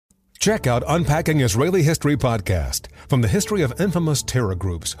Check out Unpacking Israeli History podcast. From the history of infamous terror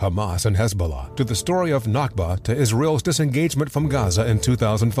groups Hamas and Hezbollah to the story of Nakba to Israel's disengagement from Gaza in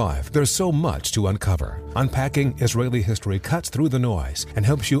 2005, there's so much to uncover. Unpacking Israeli History cuts through the noise and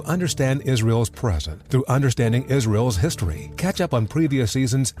helps you understand Israel's present through understanding Israel's history. Catch up on previous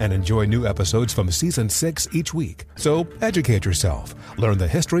seasons and enjoy new episodes from Season 6 each week. So educate yourself. Learn the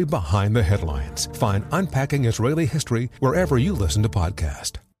history behind the headlines. Find Unpacking Israeli History wherever you listen to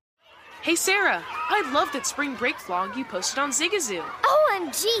podcasts. Hey Sarah, I loved that spring break vlog you posted on Zigazoo.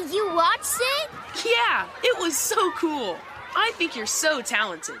 OMG, you watched it? Yeah, it was so cool. I think you're so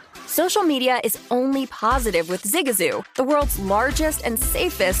talented. Social media is only positive with Zigazoo, the world's largest and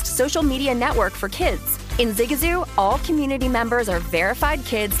safest social media network for kids. In Zigazoo, all community members are verified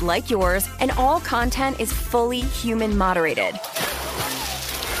kids like yours, and all content is fully human moderated.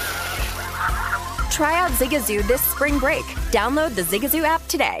 Try out Zigazoo this spring break. Download the Zigazoo app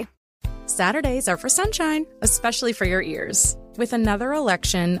today. Saturdays are for sunshine, especially for your ears. With another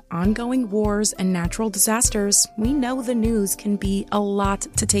election, ongoing wars, and natural disasters, we know the news can be a lot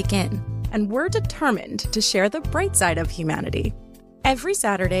to take in. And we're determined to share the bright side of humanity. Every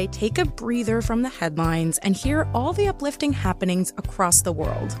Saturday, take a breather from the headlines and hear all the uplifting happenings across the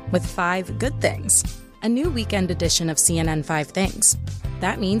world with 5 Good Things, a new weekend edition of CNN 5 Things.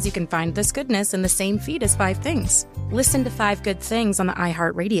 That means you can find this goodness in the same feed as 5 Things. Listen to 5 Good Things on the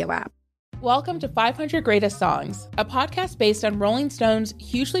iHeartRadio app. Welcome to 500 Greatest Songs, a podcast based on Rolling Stone's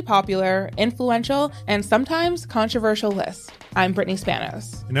hugely popular, influential, and sometimes controversial list. I'm Brittany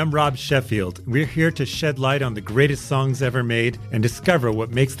Spanos. And I'm Rob Sheffield. We're here to shed light on the greatest songs ever made and discover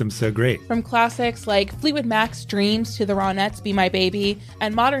what makes them so great. From classics like Fleetwood Mac's Dreams to the Ronettes' Be My Baby,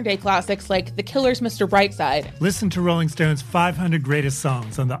 and modern-day classics like The Killers' Mr. Brightside. Listen to Rolling Stone's 500 Greatest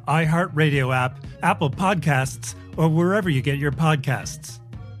Songs on the iHeartRadio app, Apple Podcasts, or wherever you get your podcasts.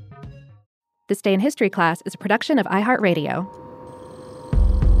 This Day in History class is a production of iHeartRadio.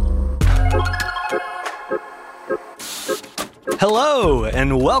 Hello,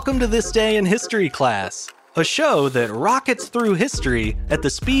 and welcome to This Day in History class, a show that rockets through history at the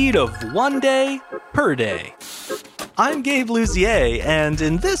speed of 1 day per day. I'm Gabe Luzier, and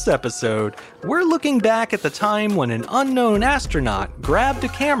in this episode, we're looking back at the time when an unknown astronaut grabbed a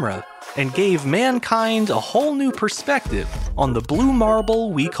camera and gave mankind a whole new perspective on the blue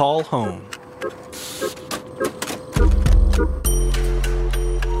marble we call home.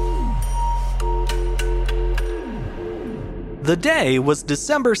 The day was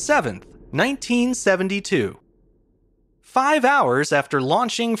December 7th, 1972. 5 hours after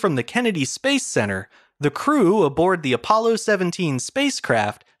launching from the Kennedy Space Center, the crew aboard the Apollo 17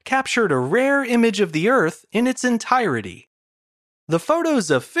 spacecraft captured a rare image of the Earth in its entirety. The photo's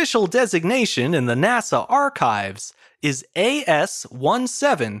official designation in the NASA archives is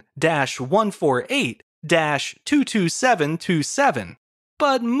AS-17-148-22727,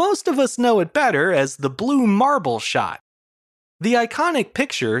 but most of us know it better as the Blue Marble shot. The iconic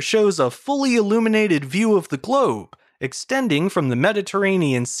picture shows a fully illuminated view of the globe, extending from the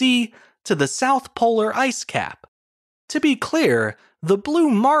Mediterranean Sea to the South Polar ice cap. To be clear, the Blue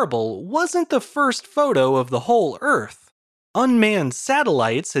Marble wasn't the first photo of the whole Earth. Unmanned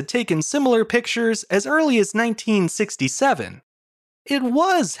satellites had taken similar pictures as early as 1967. It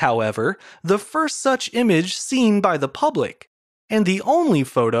was, however, the first such image seen by the public, and the only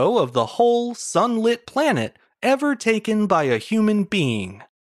photo of the whole sunlit planet ever taken by a human being.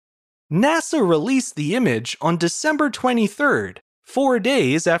 NASA released the image on December 23rd, 4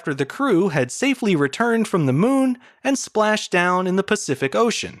 days after the crew had safely returned from the moon and splashed down in the Pacific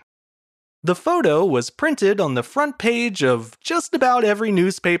Ocean. The photo was printed on the front page of just about every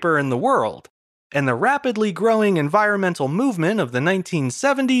newspaper in the world, and the rapidly growing environmental movement of the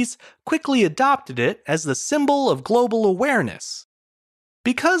 1970s quickly adopted it as the symbol of global awareness.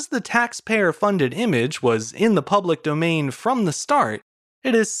 Because the taxpayer-funded image was in the public domain from the start,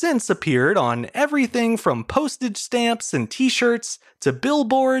 it has since appeared on everything from postage stamps and t-shirts to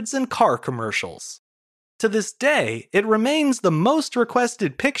billboards and car commercials. To this day, it remains the most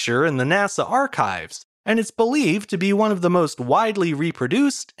requested picture in the NASA archives, and it's believed to be one of the most widely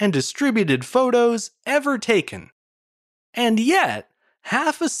reproduced and distributed photos ever taken. And yet,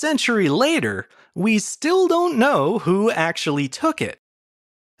 half a century later, we still don't know who actually took it.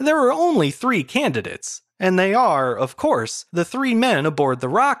 There are only 3 candidates, and they are, of course, the 3 men aboard the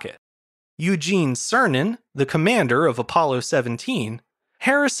rocket: Eugene Cernan, the commander of Apollo 17,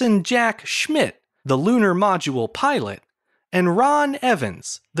 Harrison Jack Schmitt, the lunar module pilot, and Ron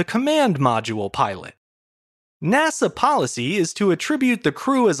Evans, the command module pilot. NASA policy is to attribute the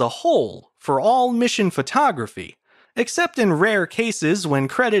crew as a whole for all mission photography, except in rare cases when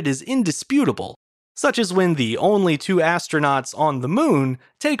credit is indisputable, such as when the only two astronauts on the moon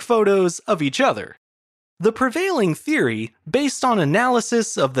take photos of each other. The prevailing theory, based on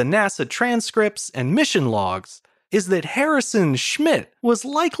analysis of the NASA transcripts and mission logs, is that Harrison Schmitt was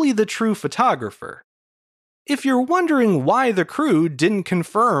likely the true photographer. If you're wondering why the crew didn't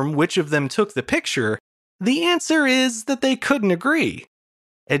confirm which of them took the picture, the answer is that they couldn't agree.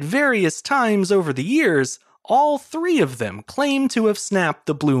 At various times over the years, all three of them claimed to have snapped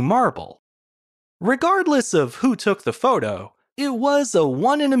the blue marble. Regardless of who took the photo, it was a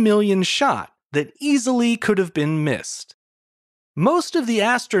 1 in a million shot that easily could have been missed. Most of the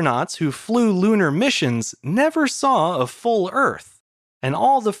astronauts who flew lunar missions never saw a full Earth, and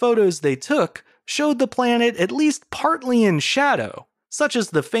all the photos they took showed the planet at least partly in shadow, such as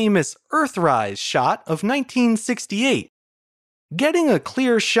the famous Earthrise shot of 1968. Getting a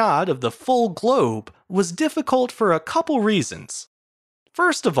clear shot of the full globe was difficult for a couple reasons.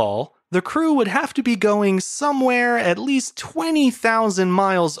 First of all, the crew would have to be going somewhere at least 20,000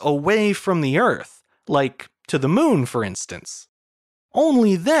 miles away from the Earth, like to the moon, for instance.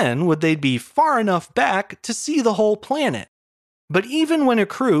 Only then would they be far enough back to see the whole planet. But even when a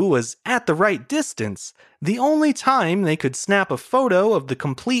crew was at the right distance, the only time they could snap a photo of the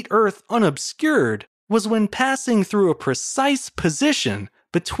complete Earth unobscured was when passing through a precise position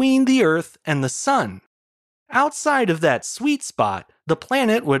between the Earth and the Sun. Outside of that sweet spot, the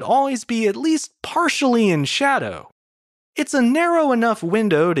planet would always be at least partially in shadow. It's a narrow enough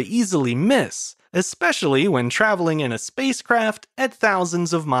window to easily miss, especially when traveling in a spacecraft at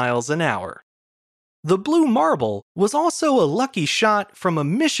thousands of miles an hour. The blue marble was also a lucky shot from a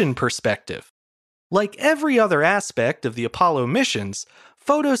mission perspective. Like every other aspect of the Apollo missions,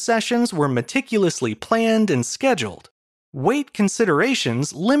 photo sessions were meticulously planned and scheduled. Weight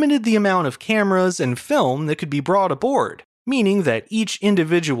considerations limited the amount of cameras and film that could be brought aboard, meaning that each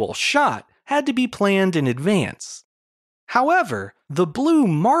individual shot had to be planned in advance. However, the blue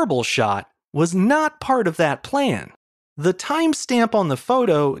marble shot was not part of that plan. The timestamp on the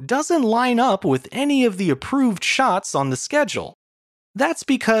photo doesn't line up with any of the approved shots on the schedule. That's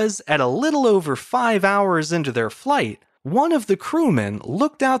because at a little over 5 hours into their flight, one of the crewmen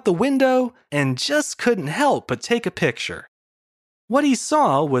looked out the window and just couldn't help but take a picture. What he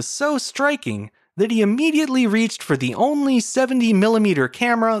saw was so striking that he immediately reached for the only 70mm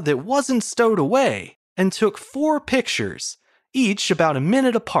camera that wasn't stowed away and took 4 pictures, each about a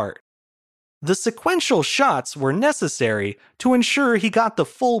minute apart. The sequential shots were necessary to ensure he got the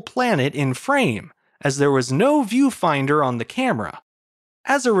full planet in frame, as there was no viewfinder on the camera.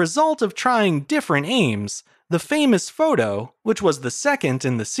 As a result of trying different aims, the famous photo, which was the second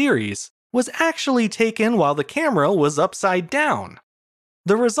in the series, was actually taken while the camera was upside down.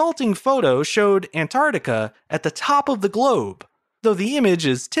 The resulting photo showed Antarctica at the top of the globe, though the image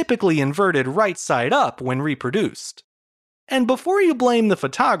is typically inverted right side up when reproduced. And before you blame the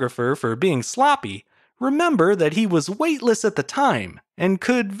photographer for being sloppy, remember that he was weightless at the time and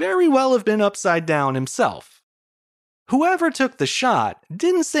could very well have been upside down himself. Whoever took the shot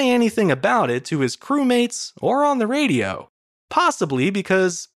didn't say anything about it to his crewmates or on the radio, possibly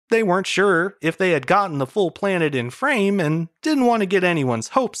because they weren't sure if they had gotten the full planet in frame and didn't want to get anyone's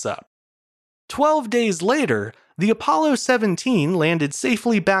hopes up. 12 days later, the Apollo 17 landed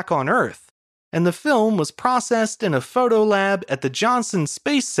safely back on Earth, and the film was processed in a photo lab at the Johnson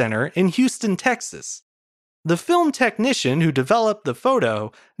Space Center in Houston, Texas. The film technician who developed the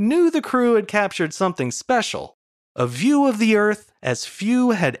photo knew the crew had captured something special, a view of the Earth as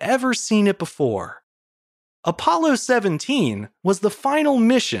few had ever seen it before. Apollo 17 was the final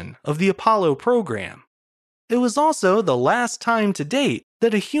mission of the Apollo program. It was also the last time to date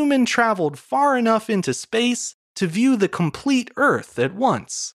that a human traveled far enough into space to view the complete Earth at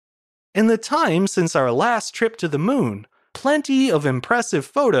once. In the time since our last trip to the moon, plenty of impressive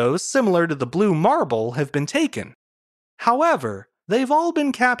photos similar to the blue marble have been taken. However, they've all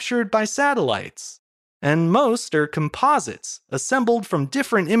been captured by satellites, and most are composites assembled from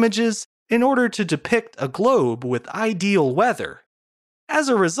different images in order to depict a globe with ideal weather. As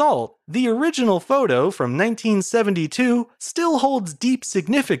a result, the original photo from 1972 still holds deep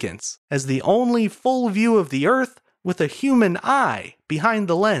significance as the only full view of the Earth with a human eye behind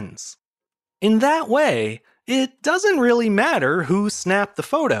the lens. In that way, it doesn't really matter who snapped the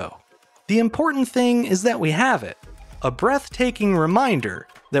photo. The important thing is that we have it, a breathtaking reminder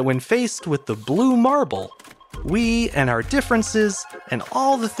that when faced with the blue marble, we and our differences and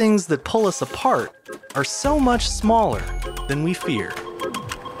all the things that pull us apart are so much smaller than we fear.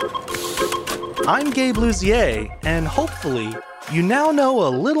 I'm Gabe Luzier, and hopefully, you now know a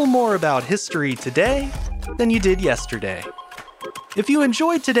little more about history today than you did yesterday. If you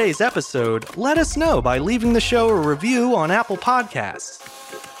enjoyed today's episode, let us know by leaving the show a review on Apple Podcasts.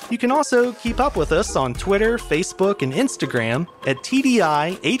 You can also keep up with us on Twitter, Facebook, and Instagram at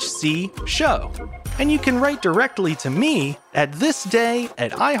TDIHC Show. And you can write directly to me at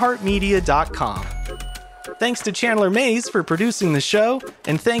thisday@iheartmedia.com. Thanks to Chandler Mays for producing the show,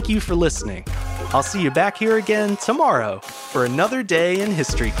 and thank you for listening. I'll see you back here again tomorrow for another day in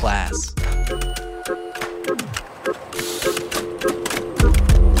history class.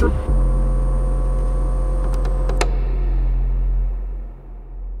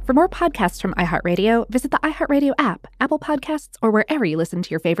 For more podcasts from iHeartRadio, visit the iHeartRadio app, Apple Podcasts, or wherever you listen to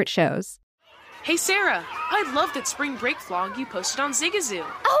your favorite shows. Hey, Sarah, I love that spring break vlog you posted on Zigazoo.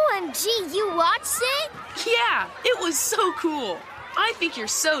 OMG, you watched it? Yeah, it was so cool. I think you're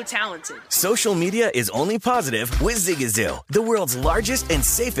so talented. Social media is only positive with Zigazoo, the world's largest and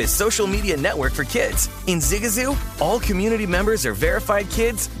safest social media network for kids. In Zigazoo, all community members are verified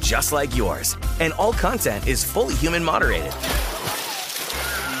kids just like yours, and all content is fully human moderated.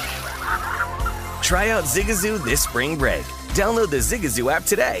 Try out Zigazoo this spring break. Download the Zigazoo app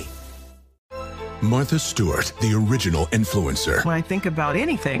today. Martha Stewart, the original influencer. When I think about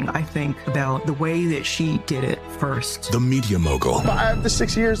anything, I think about the way that she did it first. The media mogul. 5 to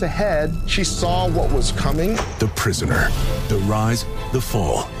 6 years ahead, she saw what was coming. The prisoner. The rise, the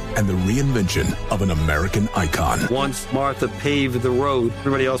fall, and the reinvention of an American icon. Once Martha paved the road,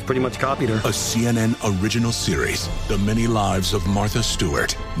 everybody else pretty much copied her. A CNN original series, The Many Lives of Martha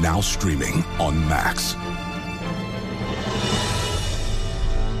Stewart, now streaming on Max.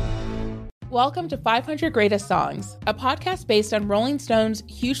 Welcome to 500 Greatest Songs, a podcast based on Rolling Stone's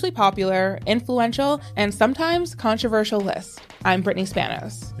hugely popular, influential, and sometimes controversial list. I'm Brittany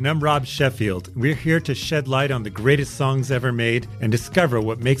Spanos. And I'm Rob Sheffield. We're here to shed light on the greatest songs ever made and discover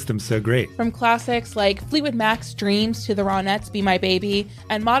what makes them so great. From classics like Fleetwood Mac's Dreams to the Ronettes' Be My Baby,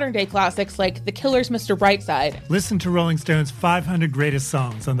 and modern-day classics like The Killers' Mr. Brightside. Listen to Rolling Stone's 500 Greatest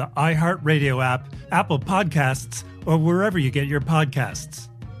Songs on the iHeartRadio app, Apple Podcasts, or wherever you get your podcasts.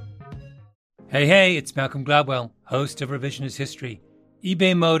 Hey, it's Malcolm Gladwell, host of Revisionist History.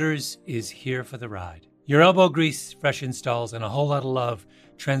 eBay Motors is here for the ride. Your elbow grease, fresh installs, and a whole lot of love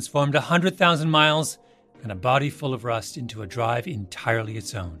transformed 100,000 miles and a body full of rust into a drive entirely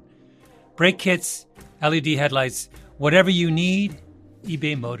its own. Brake kits, LED headlights, whatever you need,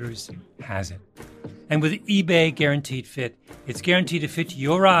 eBay Motors has it. And with eBay Guaranteed Fit, it's guaranteed to fit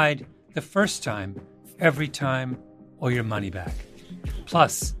your ride the first time, every time, or your money back.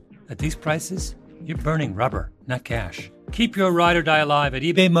 Plus, at these prices, you're burning rubber, not cash. Keep your ride or die alive at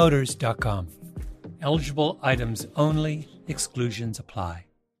ebaymotors.com. Eligible items only. Exclusions apply.